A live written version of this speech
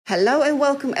Hello and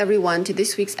welcome everyone to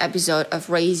this week's episode of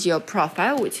Raise Your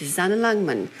Profile with Suzanne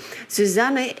Langman.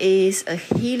 Suzanne is a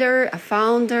healer, the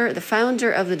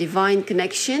founder of the Divine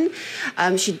Connection.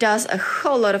 She does a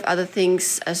whole lot of other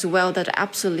things as well that are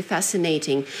absolutely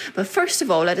fascinating. But first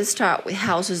of all, let us start with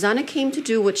how Suzanne came to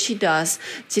do what she does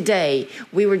today.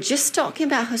 We were just talking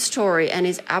about her story and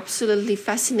it's absolutely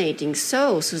fascinating.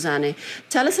 So, Suzanne,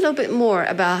 tell us a little bit more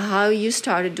about how you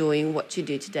started doing what you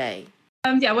do today.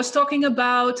 I was talking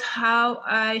about how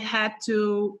I had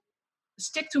to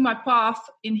stick to my path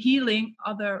in healing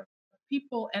other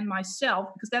people and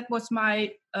myself, because that was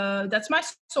that's my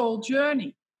soul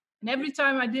journey. And every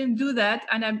time I didn't do that,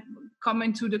 and I come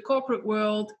into the corporate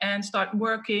world and start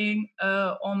working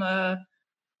on a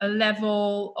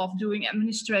level of doing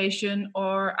administration,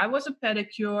 or I was a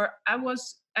pedicure.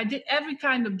 I did every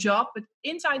kind of job, but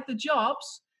inside the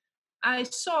jobs, I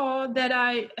saw that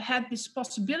I had this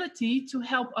possibility to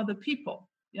help other people.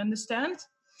 You understand?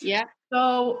 Yeah.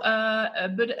 So,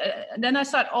 but then I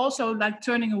started also like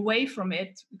turning away from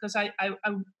it, because I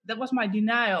that was my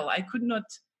denial. I could not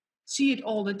see it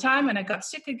all the time, and I got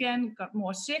sick again, got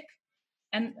more sick.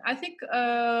 And I think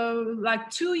like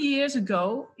 2 years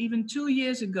ago, even 2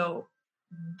 years ago,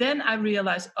 then I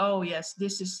realized, oh yes,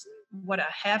 this is what I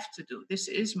have to do. This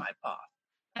is my path.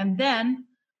 And then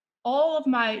all of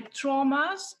my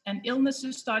traumas and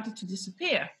illnesses started to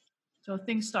disappear. So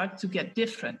things started to get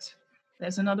different.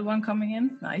 There's another one coming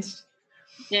in. Nice.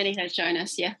 Jenny has joined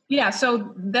us, yeah. Yeah,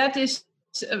 so that is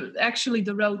actually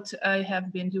the road I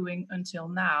have been doing until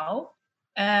now.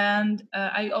 And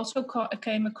I also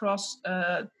came across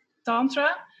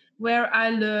Tantra, where I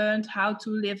learned how to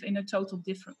live in a total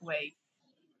different way.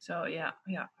 So, yeah.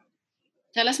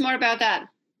 Tell us more about that.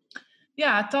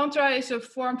 Yeah, Tantra is a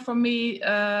form for me.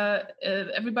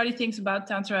 Everybody thinks about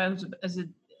Tantra as it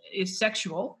is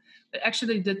sexual. But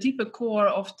actually, the deeper core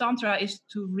of Tantra is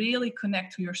to really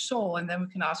connect to your soul. And then we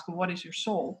can ask, well, what is your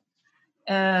soul?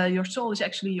 Your soul is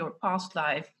actually your past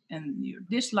life and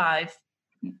this life.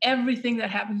 And everything that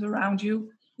happens around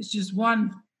you is just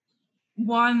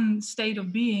one state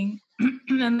of being.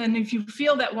 And then if you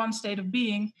feel that one state of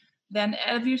being, then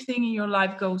everything in your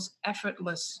life goes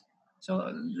effortless.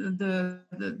 So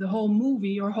the whole movie,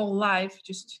 your whole life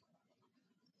just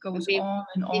goes on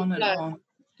and on and on. Do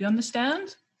you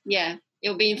understand? Yeah,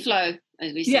 it'll be in flow,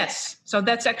 as we say. Yes, so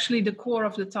that's actually the core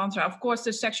of the Tantra. Of course,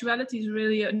 the sexuality is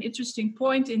really an interesting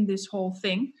point in this whole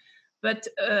thing. But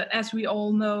as we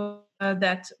all know,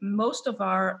 that most of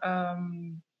our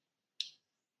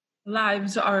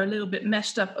lives are a little bit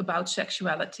messed up about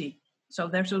sexuality. So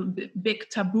there's a big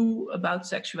taboo about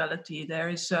sexuality.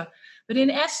 But in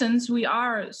essence, we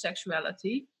are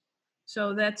sexuality.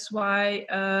 So that's why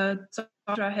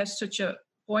Tantra has such a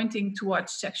pointing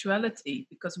towards sexuality,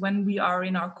 because when we are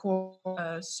in our core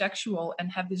sexual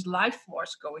and have this life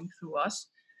force going through us,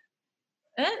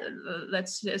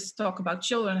 let's talk about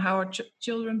children. How are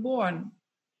children born?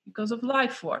 Because of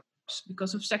life force,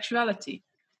 because of sexuality.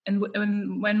 And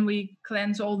when we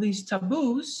cleanse all these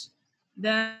taboos,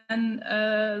 then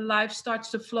life starts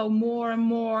to flow more and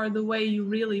more the way you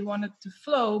really want it to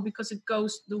flow, because it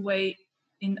goes the way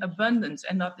in abundance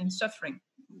and not in suffering,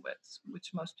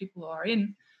 which most people are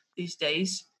in these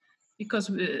days, because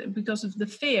of the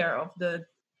fear of the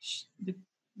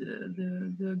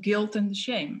guilt and the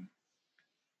shame.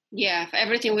 Yeah, for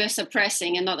everything we're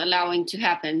suppressing and not allowing to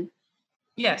happen.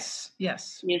 Yes.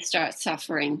 You start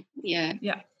suffering.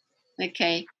 Yeah.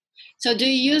 Okay. So do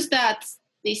you use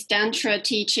these Tantra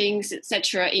teachings,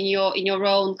 etc., in your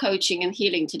own coaching and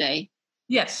healing today?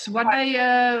 Yes. What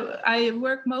I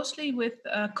work mostly with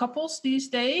couples these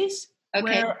days,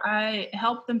 where I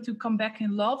help them to come back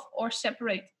in love or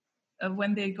separate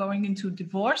when they're going into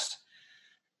divorce,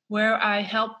 where I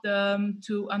help them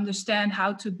to understand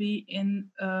how to be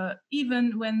in,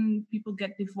 even when people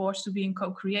get divorced, to be in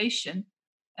co-creation,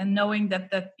 and knowing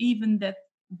that even that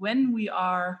when we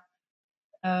are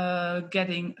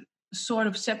getting sort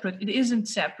of separate, it isn't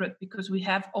separate, because we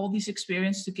have all these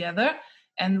experiences together,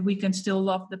 and we can still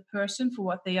love the person for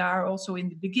what they are also in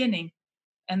the beginning,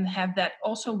 and have that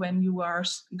also when you are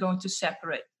going to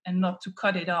separate, and not to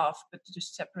cut it off, but to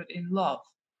just separate in love.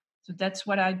 So that's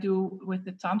what I do with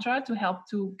the Tantra, to help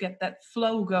to get that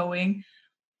flow going,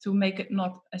 to make it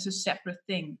not as a separate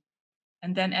thing.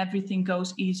 And then everything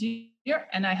goes easier.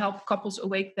 And I help couples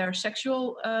awake their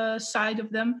sexual side of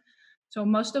them. So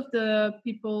most of the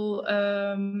people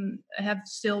have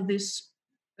still this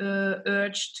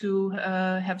urge to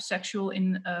have sexual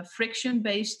in a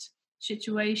friction-based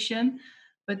situation.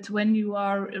 But when you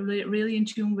are really in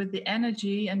tune with the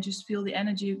energy and just feel the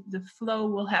energy, the flow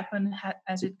will happen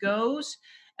as it goes.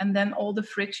 and then all the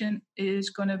friction is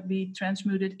going to be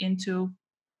transmuted into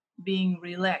being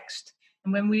relaxed.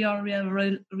 And when we are in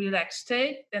a relaxed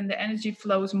state, then the energy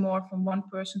flows more from one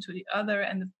person to the other,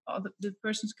 and the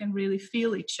persons can really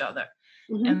feel each other.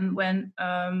 Mm-hmm. And when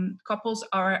couples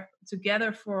are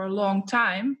together for a long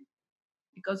time,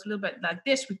 it goes a little bit like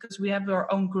this, because we have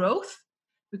our own growth.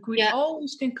 We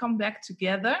always can come back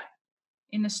together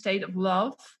in a state of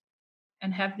love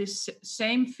and have this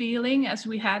same feeling as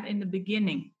we had in the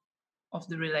beginning of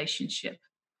the relationship.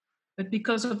 But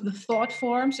because of the thought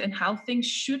forms and how things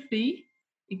should be,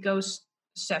 it goes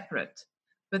separate.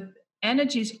 But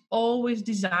energy is always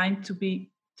designed to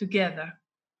be together.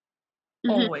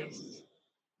 Mm-hmm. Always.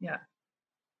 Yeah.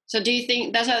 So do you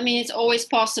think, does that mean it's always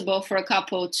possible for a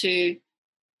couple to,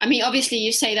 I mean, obviously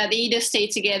you say that they either stay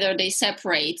together or they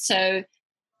separate. So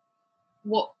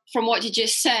from what you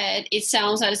just said, it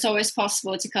sounds like it's always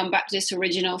possible to come back to this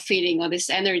original feeling or this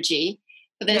energy.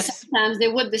 But then sometimes they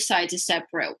would decide to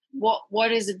separate.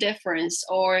 What is the difference?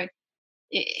 Or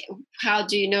how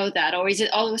do you know that? Or is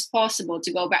it always possible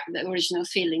to go back to the original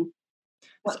feeling?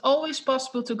 It's always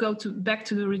possible to go back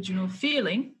to the original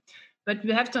feeling. But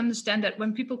we have to understand that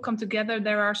when people come together,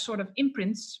 there are sort of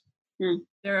imprints.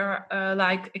 There are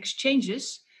like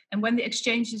exchanges. And when the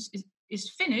exchange is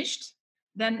finished,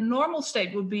 then normal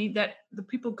state would be that the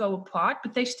people go apart,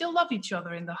 but they still love each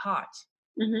other in the heart.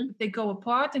 Mm-hmm. They go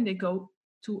apart and they go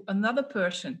to another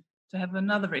person to have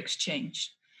another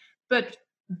exchange. But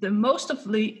the most of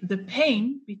the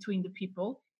pain between the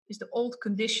people is the old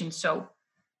condition. So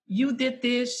you did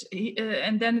this,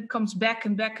 and then it comes back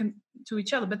to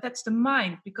each other. But that's the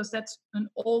mind, because that's an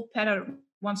old pattern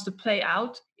wants to play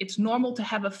out. It's normal to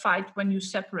have a fight when you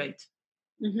separate.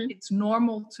 Mm-hmm. It's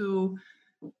normal to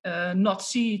not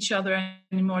see each other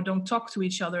anymore, don't talk to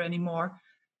each other anymore,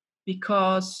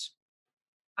 because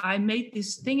I made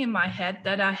this thing in my head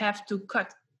that I have to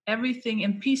cut everything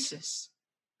in pieces.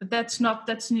 But that's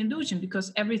an illusion,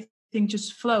 because everything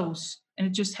just flows and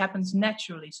it just happens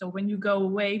naturally. So when you go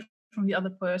away from the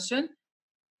other person,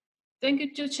 then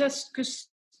you just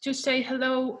say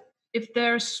hello. If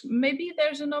there's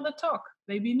another talk,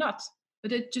 maybe not,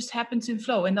 but it just happens in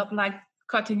flow, and not like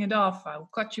cutting it off. I'll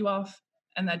cut you off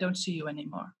and I don't see you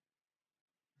anymore.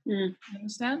 You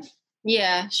understand?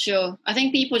 Yeah, sure. I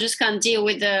think people just can't deal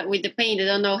with the pain. They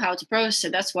don't know how to process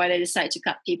it. That's why they decide to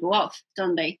cut people off,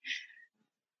 don't they?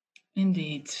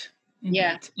 Indeed.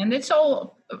 Yeah. And it's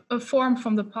all a form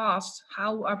from the past,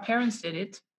 how our parents did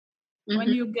it. Mm-hmm. When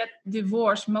you get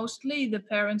divorced, mostly the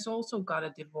parents also got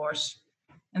a divorce.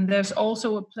 And there's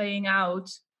also a playing out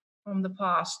from the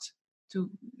past to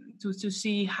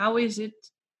see how is it,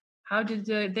 how did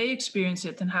they experience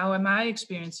it, and how am I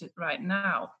experiencing it right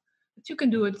now. But you can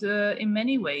do it in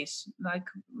many ways, like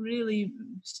really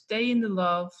stay in the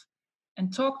love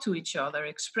and talk to each other,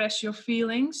 express your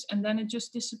feelings, and then it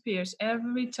just disappears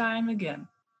every time again.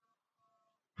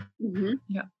 Mm-hmm.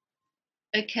 Yeah.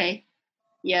 Okay.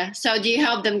 Yeah. So do you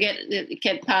help them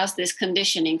get past this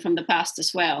conditioning from the past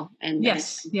as well? And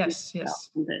yes. Yeah.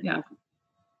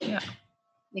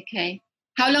 Okay.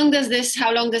 How long does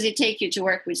it take you to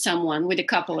work with someone, with a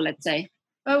couple, let's say?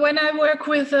 When I work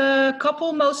with a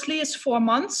couple, mostly it's 4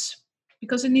 months,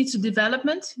 because it needs a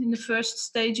development. In the first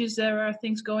stages, there are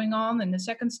things going on. In the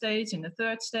second stage, in the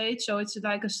third stage. So it's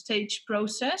like a stage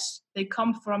process. They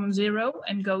come from 0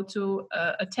 and go to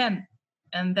a 10.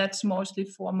 And that's mostly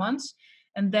 4 months.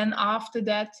 And then after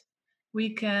that,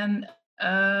 we can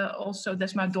also,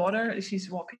 that's my daughter. She's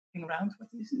walking around. What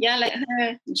is it? Yeah, let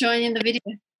her join in the video.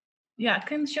 Yeah, I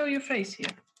can show your face here.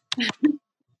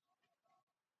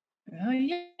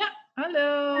 Yeah,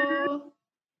 hello.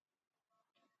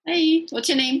 Hey, what's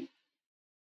your name?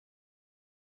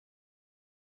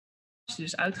 Is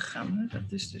dus uitgegaan.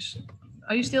 Dat is dus.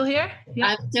 Are you still here?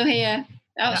 Yeah. I'm still here.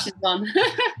 Oh, she's gone.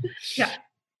 Yeah.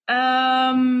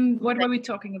 What were we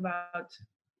talking about?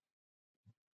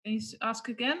 Can you ask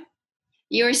again?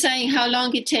 You're saying how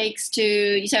long it takes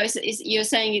to. So you're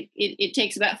saying it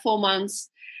takes about 4 months,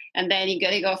 and then you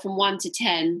got to go from 1 to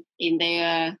 10 in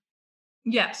their.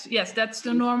 Yes, that's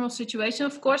the normal situation.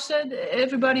 Of course,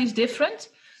 everybody is different,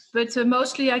 but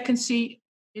mostly I can see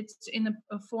it's in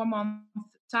a 4 month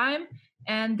time,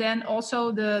 and then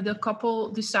also the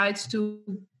couple decides to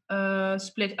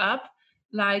split up.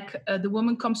 Like the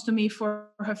woman comes to me for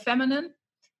her feminine,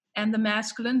 and the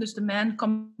masculine, dus the man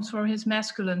comes for his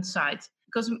masculine side.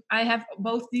 Because I have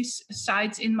both these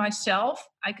sides in myself,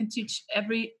 I can teach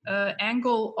every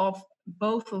angle of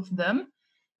both of them.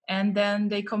 And then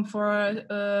they come for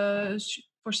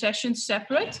sessions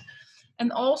separate.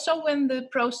 And also when the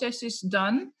process is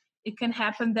done, it can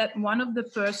happen that one of the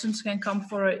persons can come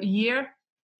for a year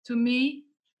to me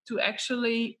to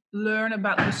actually learn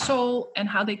about the soul and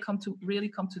how they come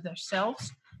to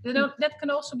themselves. That can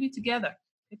also be together.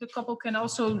 If the couple can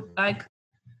also like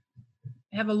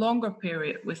have a longer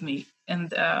period with me,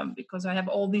 and because I have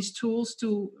all these tools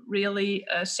to really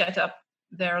set up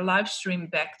their live stream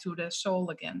back to their soul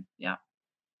again. Yeah.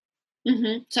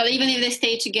 Mm-hmm. So even if they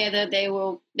stay together,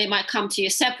 they might come to you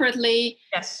separately.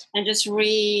 Yes. And just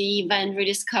reinvent,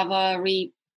 rediscover,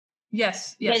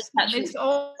 Yes. It's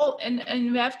all, and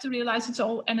you have to realize it's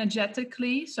all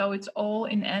energetically, so it's all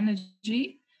in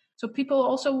energy. So people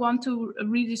also want to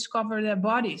rediscover their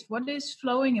bodies. What is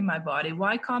flowing in my body?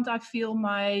 Why can't I feel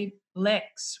my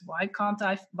legs? Why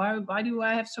do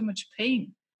I have so much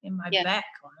pain in my back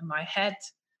or in my head?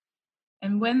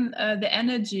 And when the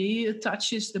energy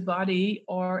touches the body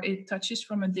or it touches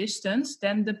from a distance,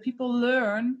 then the people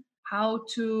learn how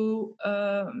to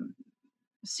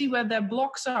see where their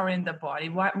blocks are in the body.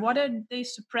 What are they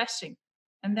suppressing?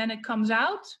 And then it comes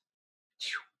out,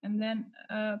 and then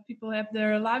people have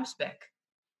their lives back.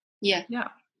 Yeah. Yeah.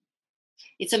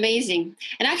 It's amazing.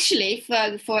 And actually,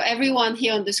 for everyone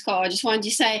here on this call, I just wanted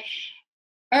to say,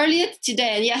 earlier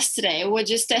today and yesterday, we're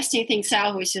just testing things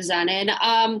out with Susanne. And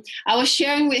I was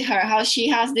sharing with her how she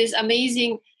has this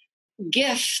amazing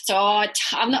gift, or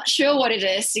I'm not sure what it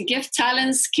is, a gift,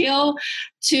 talent, skill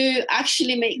to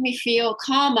actually make me feel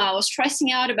calmer. I was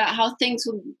stressing out about how things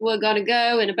were going to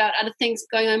go and about other things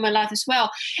going on in my life as well.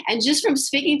 And just from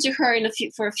speaking to her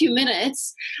for a few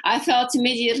minutes, I felt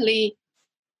immediately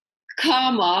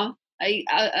calmer.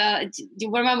 Do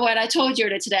you remember what I told you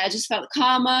today? I just felt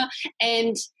calmer.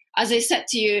 And as I said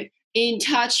to you, in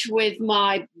touch with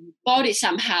my body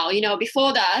somehow.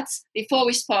 Before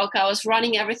we spoke, I was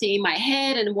running everything in my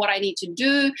head and what I need to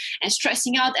do and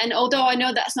stressing out. And although I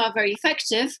know that's not very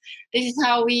effective, this is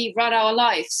how we run our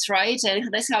lives, right?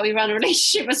 And that's how we run a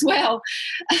relationship as well.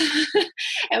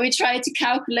 And we try to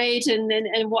calculate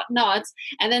and whatnot.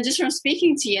 And then just from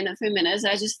speaking to you in a few minutes,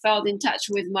 I just felt in touch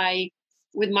with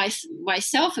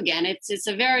myself again. It's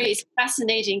a very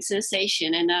fascinating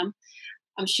sensation, and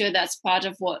I'm sure that's part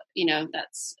of what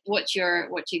that's what you're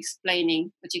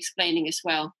explaining as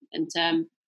well. And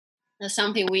that's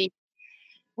something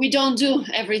we don't do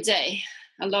every day.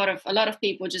 A lot of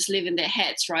people just live in their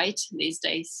heads, right, these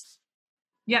days.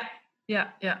 Yeah.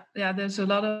 There's a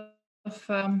lot of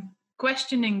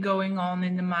questioning going on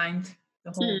in the mind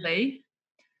the whole day.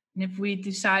 And if we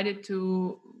decided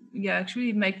to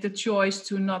actually make the choice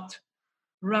to not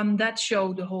run that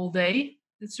show the whole day,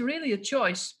 it's really a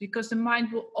choice, because the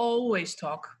mind will always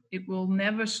talk. It will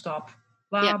never stop.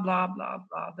 Blah, blah, blah,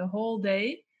 blah, the whole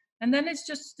day. And then it's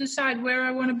just decide where I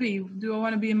want to be. Do I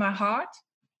want to be in my heart,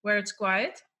 where it's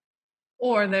quiet?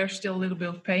 Or there's still a little bit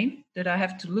of pain that I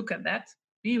have to look at that,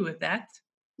 be with that,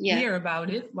 hear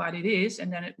about it, what it is,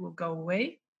 and then it will go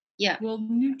away. Yeah. It will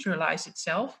neutralize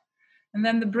itself. And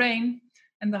then the brain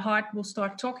and the heart will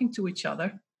start talking to each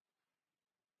other.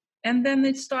 And then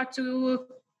it starts to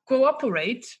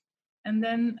cooperate, and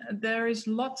then there is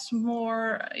lots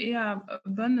more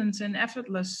abundance and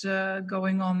effortless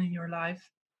going on in your life.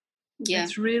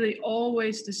 It's really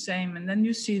always the same. And then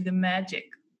you see the magic,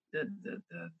 the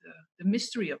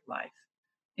mystery of life,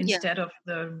 instead of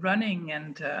the running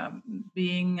and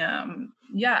being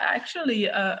actually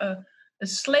a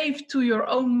slave to your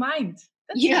own mind.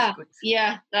 That's good.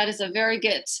 That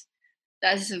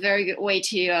is a very good way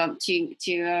to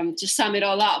sum it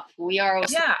all up. We are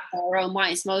also our own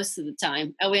minds most of the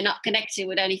time, and we're not connected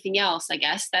with anything else. I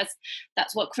guess that's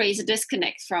what creates a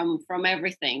disconnect from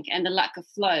everything and the lack of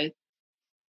flow.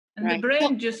 And the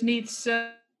brain just needs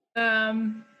to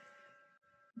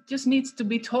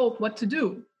be told what to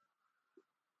do,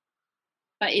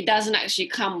 but it doesn't actually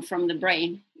come from the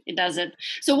brain. It doesn't.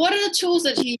 So what are the tools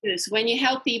that you use when you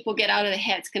help people get out of their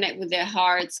heads, connect with their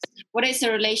hearts? What is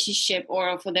a relationship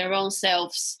or for their own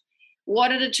selves?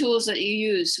 What are the tools that you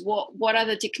use? What are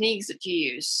the techniques that you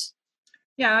use?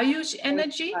 Yeah, I use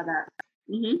energy.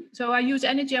 Mm-hmm. So I use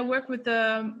energy. I work with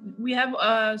we have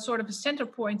a sort of a center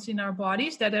points in our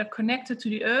bodies that are connected to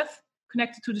the earth,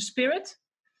 connected to the spirit.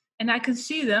 And I can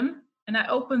see them and I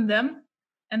open them.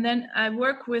 And then I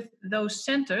work with those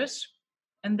centers.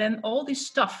 And then all this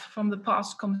stuff from the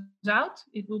past comes out.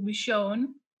 It will be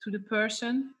shown to the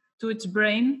person, to its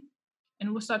brain, and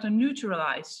it will start to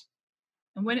neutralize.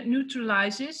 And when it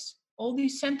neutralizes, all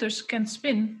these centers can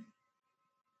spin.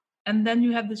 And then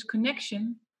you have this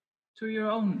connection to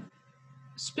your own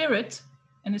spirit,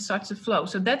 and it starts to flow.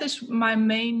 So that is my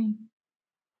main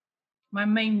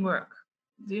work.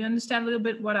 Do you understand a little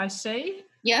bit what I say?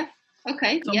 Yeah.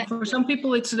 Okay. For some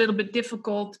people, it's a little bit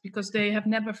difficult because they have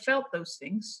never felt those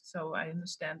things. So I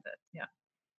understand that. Yeah.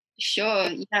 Sure.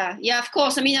 Yeah, of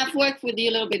course. I mean, I've worked with you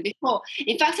a little bit before.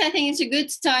 In fact, I think it's a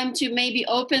good time to maybe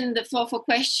open the floor for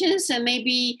questions. And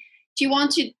maybe, do you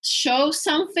want to show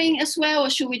something as well, or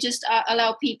should we just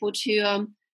allow people to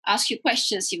ask you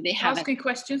questions if they have Asking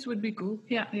questions would be cool.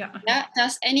 Yeah.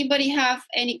 Does anybody have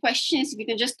any questions? If you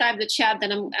can just type the chat,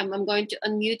 then I'm going to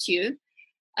unmute you,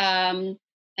 and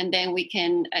then we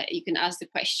can you can ask the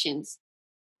questions.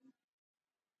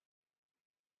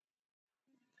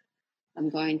 I'm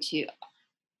going to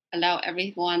allow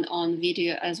everyone on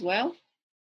video as well.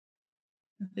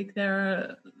 I think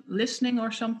they're listening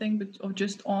or something, or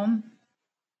just on.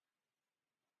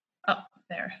 Oh,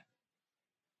 there.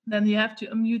 Then you have to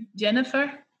unmute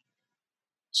Jennifer.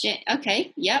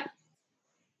 Okay, yep.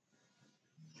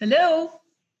 Hello.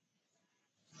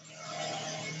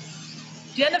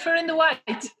 Jennifer in the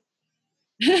white.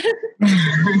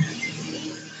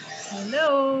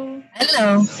 Hello.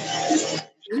 Hello.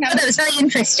 That was very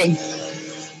interesting.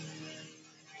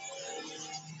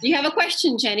 Do you have a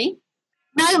question, Jenny?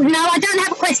 No, I don't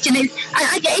have a question. I'm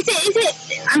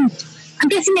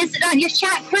guessing it's like your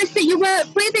chakras that you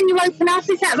work with and you open up.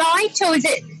 Is that right, or is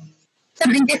it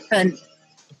something different?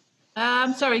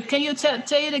 I'm sorry. Can you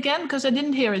say it again? Because I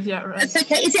didn't hear it yet. Right? That's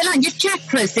okay. Is it like your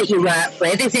chakras that you work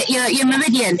with? Is it your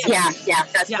meridians? Yeah.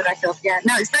 That's what I thought. Yeah.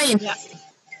 No, it's very interesting.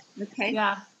 Yeah. Okay.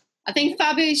 Yeah. I think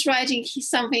Fabio is writing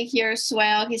something here as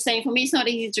well. He's saying, for me, it's not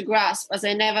easy to grasp as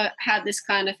I never had this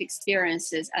kind of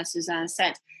experiences, as Suzanne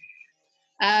said.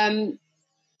 It's.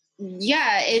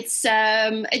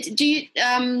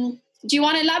 Do you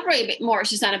want to elaborate a bit more,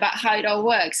 Suzanne, about how it all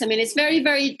works? I mean, it's very,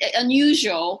 very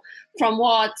unusual from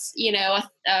what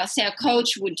say a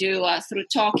coach would do through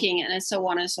talking and so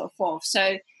on and so forth.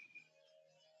 So,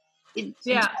 do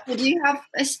you have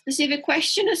a specific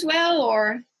question as well,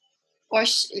 or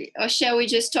shall we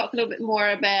just talk a little bit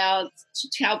more about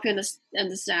to help you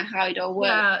understand how it all works?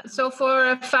 Yeah. So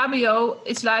for Fabio,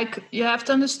 it's like you have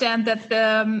to understand that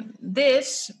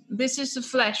this is the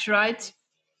flesh, right?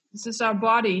 This is our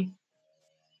body,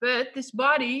 but this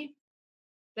body,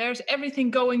 there's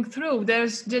everything going through.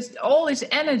 There's just all this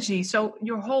energy. So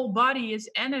your whole body is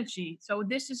energy. So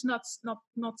this is not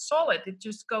solid. It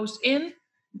just goes in,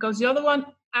 goes the other one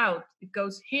out. It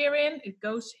goes here in, it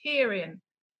goes here in.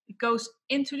 It goes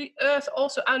into the earth,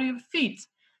 also out of your feet.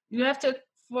 You have to,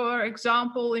 for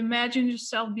example, imagine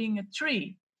yourself being a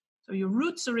tree. So your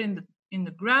roots are in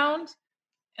the ground,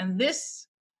 and these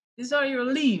are your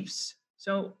leaves.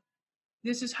 So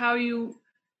this is how you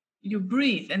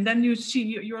breathe, and then you see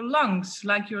your lungs.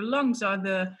 Like your lungs are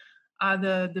the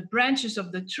branches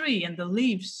of the tree and the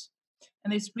leaves,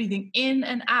 and it's breathing in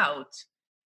and out.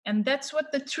 And that's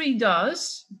what the tree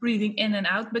does, breathing in and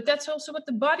out, but that's also what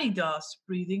the body does,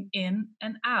 breathing in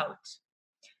and out.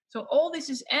 So all this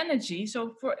is energy.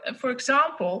 So for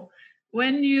example,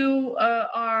 when you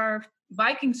are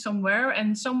biking somewhere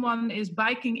and someone is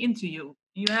biking into you,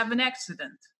 you have an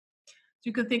accident. So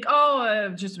you can think,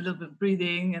 just a little bit of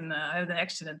breathing and I had an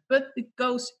accident. But it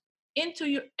goes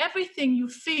into everything you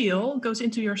feel, goes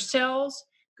into your cells,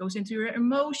 goes into your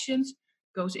emotions,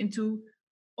 goes into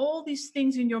all these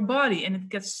things in your body, and it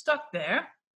gets stuck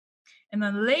there. And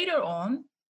then later on,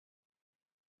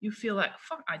 you feel like,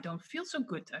 fuck, I don't feel so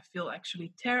good. I feel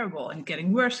actually terrible and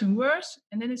getting worse and worse.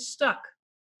 And then it's stuck.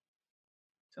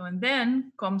 So, and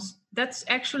then that's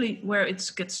actually where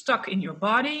it gets stuck in your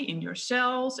body, in your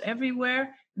cells,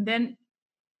 everywhere. And then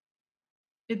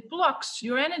it blocks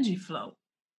your energy flow.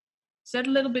 Is that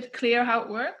a little bit clear how it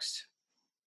works?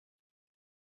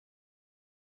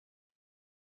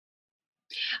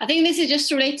 I think this is just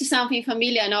to relate to something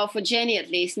familiar now for Jenny, at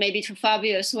least, maybe for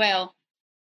Fabio as well.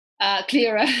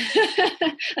 Clearer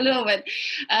a little bit.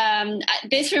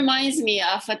 This reminds me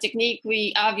of a technique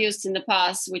I've used in the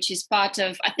past, which is I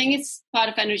think it's part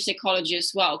of energy psychology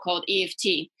as well, called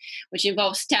EFT, which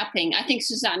involves tapping. I think,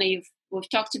 Susanna, we've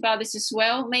talked about this as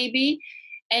well, maybe.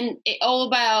 And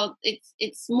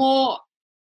it's more,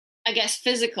 I guess,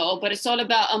 physical, but it's all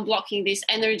about unblocking these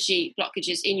energy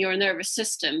blockages in your nervous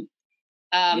system.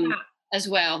 As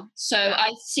well. So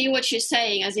I see what you're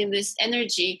saying, as in this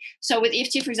energy. So with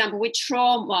EFT, for example, with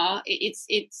trauma, it's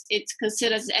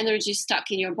considered as energy stuck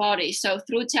in your body. So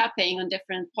through tapping on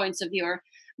different points of your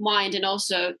mind and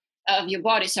also of your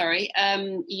body,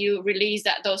 you release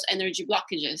those energy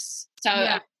blockages.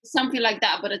 So something like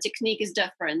that, but the technique is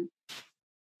different.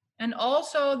 And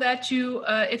also that you,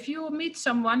 if you meet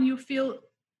someone, you feel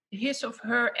his or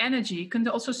her energy. You can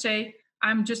also say,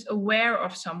 I'm just aware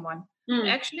of someone.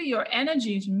 Actually, your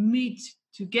energies meet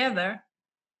together,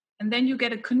 and then you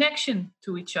get a connection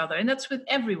to each other. And that's with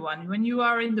everyone. When you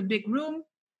are in the big room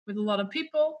with a lot of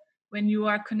people, When you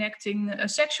are connecting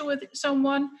sexual with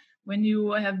someone, when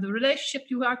you have the relationship,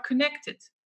 you are connected.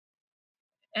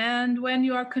 And when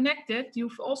you are connected, you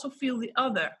also feel the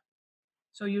other.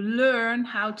 So you learn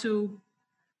how to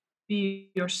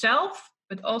be yourself,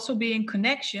 but also be in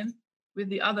connection with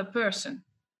the other person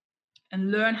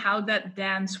and learn how that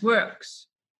dance works.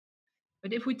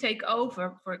 But if we take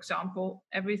over, for example,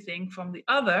 everything from the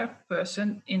other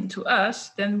person into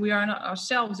us, then we are not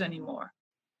ourselves anymore.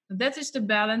 And that is the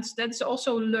balance. That's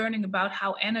also learning about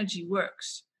how energy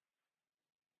works.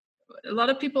 A lot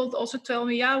of people also tell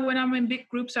me, yeah, when I'm in big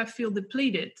groups, I feel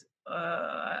depleted.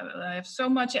 I have so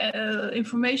much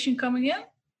information coming in.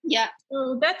 Yeah.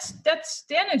 So that's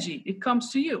the energy. It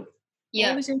comes to you. Yeah.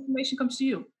 All this information comes to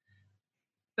you.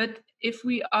 But if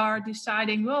we are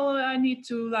deciding, well, I need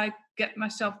to like get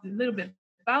myself a little bit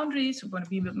boundaries, I'm going to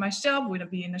be with myself, we're going to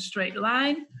be in a straight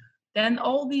line, then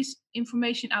all this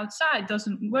information outside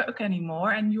doesn't work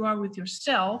anymore, and you are with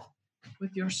yourself,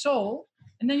 with your soul,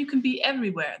 and then you can be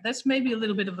everywhere. That's maybe a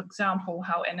little bit of example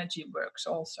how energy works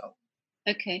also.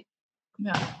 Okay.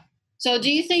 Yeah. So do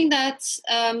you think that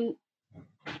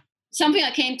something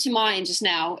that came to mind just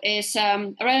now is I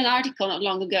read an article not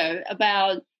long ago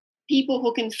about people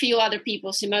who can feel other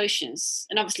people's emotions.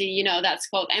 And obviously, you know, that's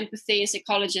called empathy,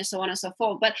 psychology, and so on and so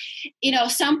forth. But, you know,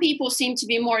 some people seem to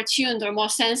be more attuned or more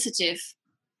sensitive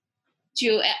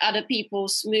to other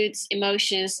people's moods,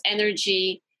 emotions,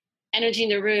 energy in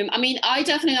the room. I mean, I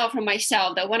definitely know from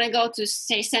myself that when I go to,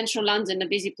 say, central London, a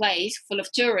busy place full of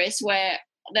tourists where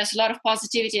there's a lot of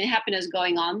positivity and happiness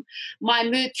going on, my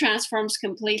mood transforms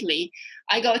completely.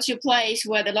 I go to a place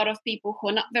where there are a lot of people who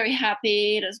are not very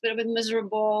happy, there's a bit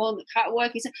miserable, hard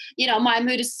working. You know, my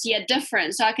mood is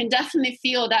different. So I can definitely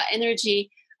feel that energy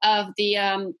of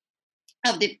the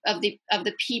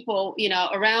people, you know,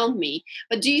 around me.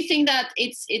 But do you think that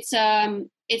it's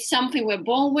something we're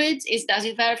born with? Does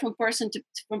it vary from person to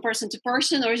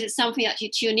person, or is it something that you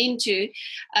tune into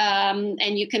and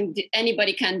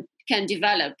anybody can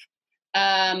develop?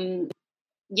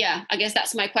 Yeah, I guess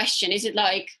that's my question. Is it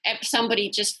like somebody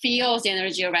just feels the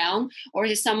energy around, or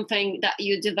is it something that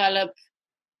you develop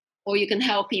or you can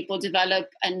help people develop?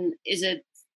 And is it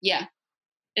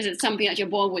something that you're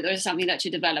born with, or is it something that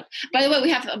you develop? By the way, we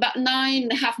have about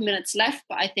 9.5 minutes left,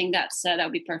 but I think that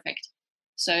would be perfect.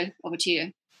 So over to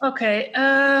you. Okay.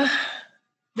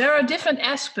 There are different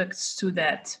aspects to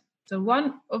that. So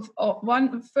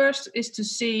one first is to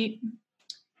see,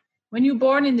 when you're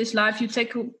born in this life, you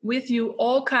take with you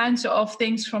all kinds of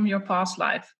things from your past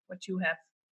life, what you have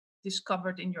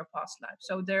discovered in your past life.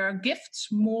 So there are gifts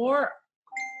more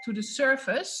to the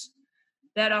surface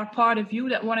that are part of you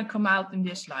that want to come out in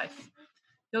this life.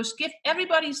 Those gifts,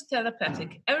 everybody is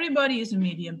telepathic. Everybody is a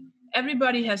medium.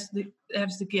 Everybody has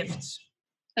the gifts.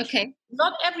 Okay.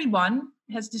 Not everyone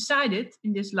has decided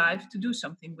in this life to do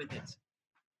something with it.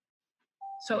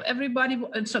 So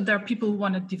there are people who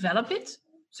want to develop it.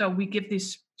 So we give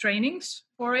these trainings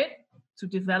for it to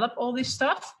develop all this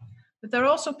stuff. But there are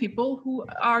also people who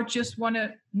just want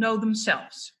to know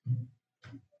themselves,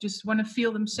 just want to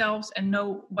feel themselves and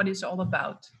know what it's all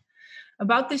about.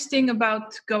 About this thing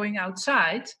about going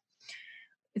outside,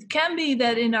 it can be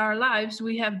that in our lives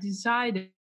we have decided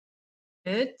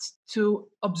to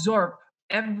absorb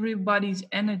everybody's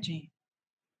energy.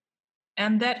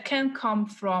 And that can come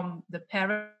from the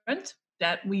parent,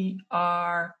 that we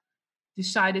are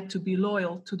decided to be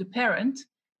loyal to the parent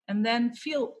and then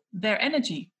feel their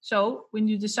energy. So when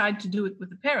you decide to do it with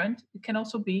the parent, it can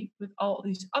also be with all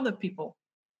these other people.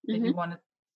 That you want to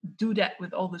do that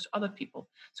with all those other people.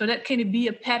 So that can be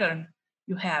a pattern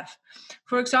you have.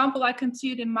 For example, I can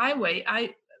see it in my way.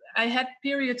 I had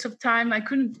periods of time I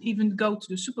couldn't even go to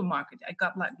the supermarket. I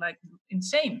got like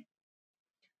insane.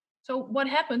 So what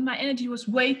happened? My energy was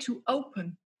way too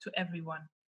open to everyone.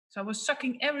 So I was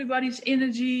sucking everybody's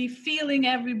energy, feeling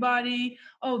everybody.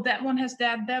 Oh, that one has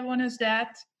that one has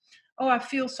that. Oh, I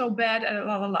feel so bad,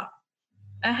 la la la.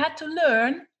 I had to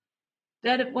learn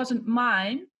that it wasn't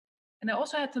mine. And I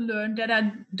also had to learn that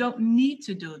I don't need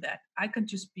to do that. I can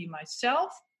just be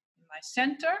myself, in my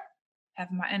center,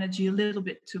 have my energy a little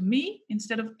bit to me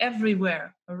instead of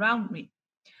everywhere around me.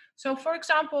 So, for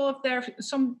example, if there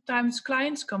sometimes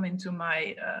clients come into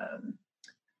my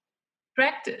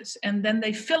practice and then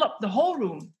they fill up the whole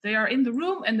room. They are in the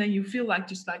room and then you feel like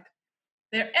just like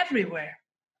they're everywhere.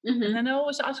 Mm-hmm. And then I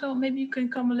always ask, oh, maybe you can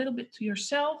come a little bit to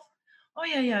yourself. Oh,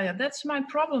 yeah. That's my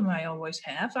problem I always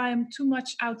have. I am too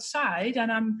much outside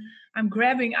and I'm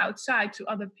grabbing outside to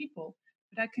other people.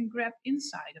 But I can grab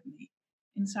inside of me,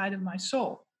 inside of my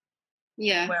soul.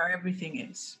 Yeah. Where everything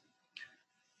is.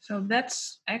 So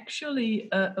that's actually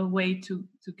a way to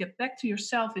get back to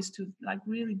yourself, is to like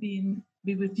really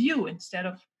be with you instead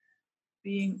of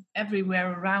being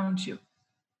everywhere around you.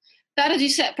 That, as you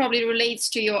said, probably relates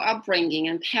to your upbringing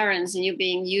and parents, and you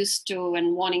being used to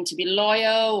and wanting to be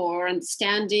loyal or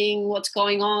understanding what's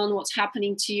going on, what's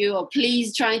happening to you, or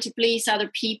trying to please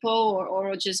other people,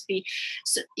 or just be,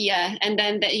 so, yeah. And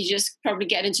then that you just probably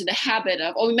get into the habit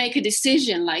of, or make a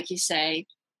decision, like you say,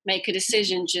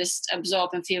 just absorb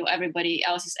and feel everybody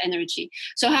else's energy.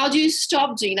 So how do you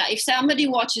stop doing that? If somebody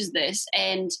watches this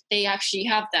and they actually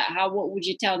have that, what would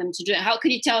you tell them to do? How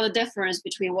could you tell the difference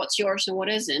between what's yours and what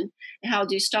isn't? And how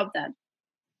do you stop that?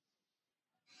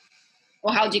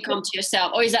 Or how do you come to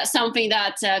yourself? Or is that something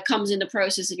that comes in the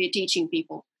process of you teaching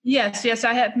people? Yes.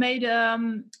 I have made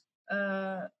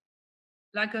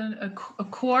like a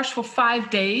course for 5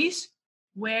 days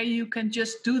where you can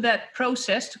just do that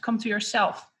process to come to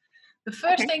yourself. The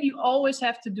first thing you always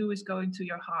have to do is go into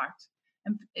your heart.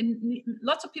 And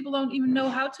lots of people don't even know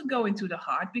how to go into the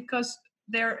heart because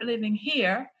they're living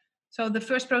here. So the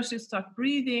first process is start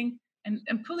breathing and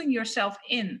pulling yourself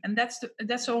in. And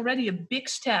that's already a big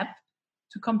step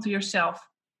to come to yourself.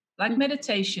 Like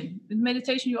meditation. In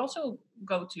meditation, you also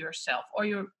go to yourself. Or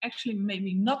you're actually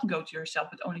maybe not go to yourself,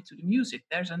 but only to the music.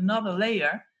 There's another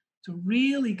layer to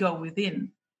really go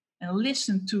within and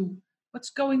listen to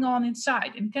what's going on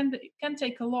inside. And it can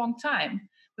take a long time.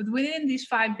 But within these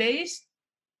 5 days,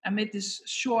 I made this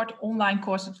short online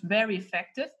course that's very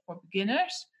effective for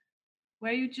beginners,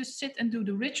 where you just sit and do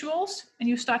the rituals and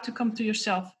you start to come to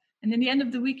yourself. And in the end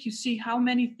of the week, you see how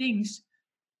many things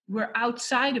were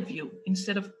outside of you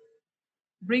instead of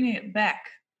bringing it back.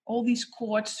 All these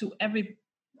cords to every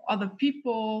other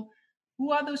people.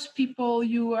 Who are those people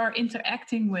you are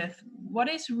interacting with? What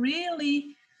is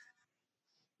really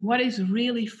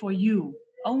for you,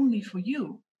 only for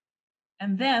you?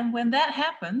 And then when that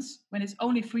happens, when it's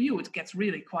only for you, it gets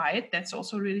really quiet. That's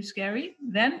also really scary.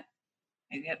 Then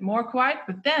it gets more quiet,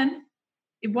 but then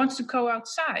it wants to go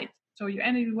outside. So your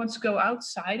energy wants to go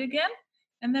outside again,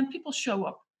 and then people show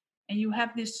up, and you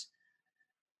have this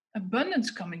abundance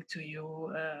coming to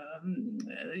you.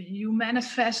 You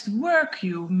manifest work,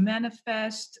 you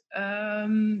manifest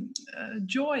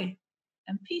joy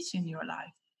and peace in your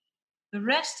life. The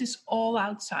rest is all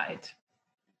outside.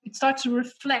 It starts to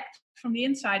reflect from the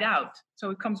inside out, so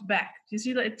it comes back. Do you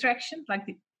see the attraction?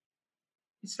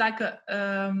 It's like a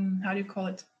how do you call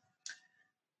it?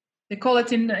 They call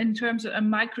it in terms of a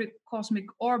microcosmic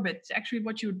orbit. Actually,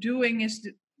 what you're doing is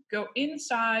to go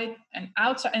inside and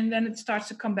outside, and then it starts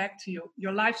to come back to you.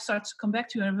 Your life starts to come back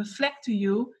to you and reflect to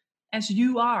you as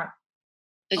you are.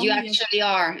 As you actually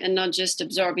are, and not just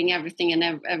absorbing everything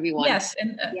and everyone. Yes,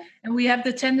 and we have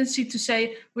the tendency to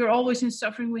say we're always in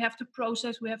suffering. We have to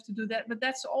process. We have to do that, but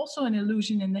that's also an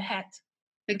illusion in the head.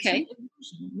 Okay,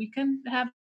 we can have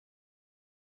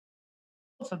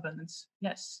abundance.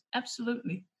 Yes,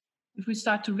 absolutely. If we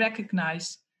start to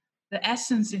recognize the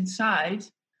essence inside,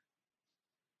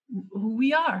 who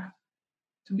we are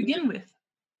to begin with,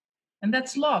 and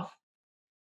that's love.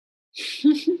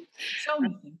 So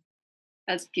many.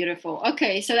 That's beautiful.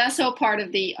 Okay, so that's all part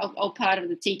of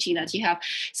the teaching that you have.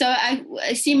 So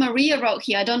I see Maria wrote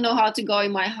here, I don't know how to go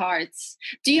in my heart.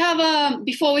 Do you have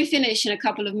before we finish in a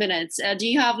couple of minutes, do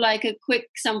you have like a quick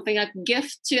something, like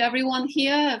gift to everyone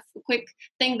here, a quick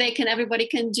thing everybody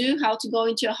can do, how to go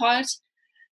into your heart?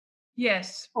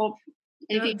 Yes.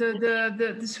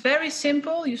 It's very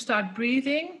simple. You start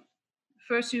breathing.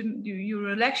 First, you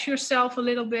relax yourself a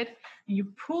little bit.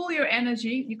 You pull your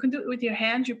energy. You can do it with your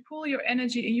hands. You pull your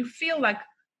energy, and you feel like,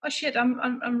 oh shit,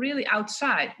 I'm really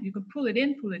outside. You can pull it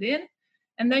in,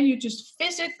 and then you just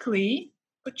physically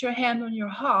put your hand on your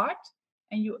heart,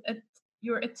 and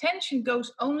your attention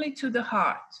goes only to the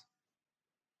heart.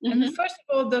 Mm-hmm. And first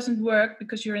of all, it doesn't work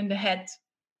because you're in the head,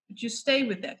 but you stay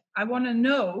with that. I want to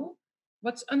know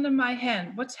what's under my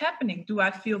hand. What's happening? Do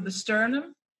I feel the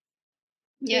sternum?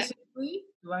 Yeah. Physically?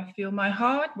 Do I feel my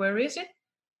heart? Where is it?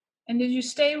 And then you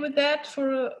stay with that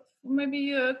for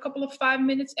maybe a couple of 5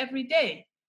 minutes every day.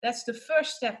 That's the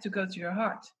first step to go to your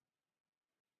heart.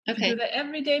 Okay. If you do that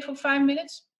every day for 5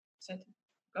 minutes,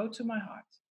 go to my heart.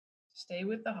 Stay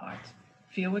with the heart.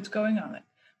 Feel what's going on.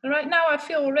 But right now I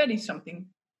feel already something.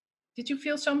 Did you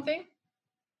feel something?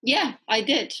 Yeah, I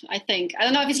did, I think. I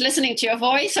don't know if it's listening to your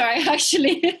voice or I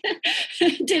actually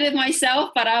did it myself,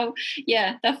 but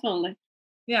yeah, definitely.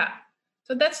 Yeah.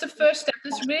 So that's the first step.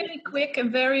 It's really quick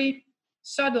and very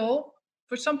subtle.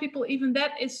 For some people, even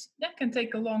that can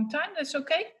take a long time. That's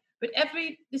okay. But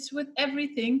it's with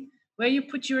everything. Where you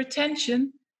put your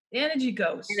attention, the energy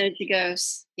goes. Energy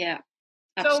goes. Yeah,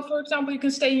 So, for example, you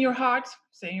can stay in your heart,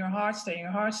 stay in your heart, stay in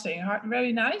your heart, stay in your heart.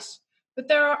 Very nice. But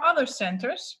there are other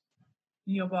centers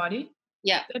in your body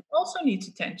that also needs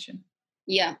attention.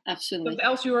 Yeah, absolutely. Because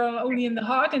else you are only in the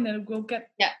heart and then it will get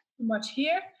too much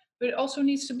here. But it also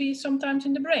needs to be sometimes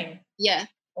in the brain. Yeah.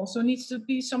 Also needs to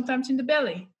be sometimes in the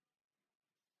belly.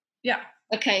 Yeah.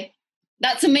 Okay.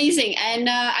 That's amazing. And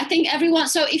I think everyone,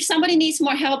 so if somebody needs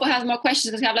more help or has more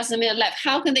questions, because we have less than a minute left,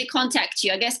 how can they contact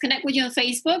you? I guess connect with you on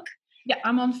Facebook? Yeah,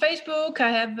 I'm on Facebook.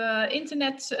 I have an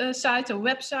internet site or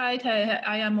website.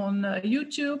 I am on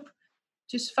YouTube.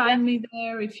 Just find me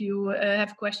there. If you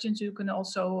have questions, you can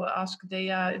also ask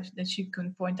Dea, then she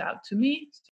can point out to me.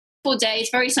 Full day.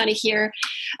 It's very sunny here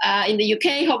in the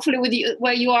UK, hopefully with you,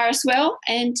 where you are as well.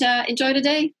 And enjoy the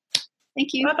day.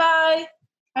 Thank you. Bye-bye.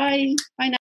 Bye. Bye now.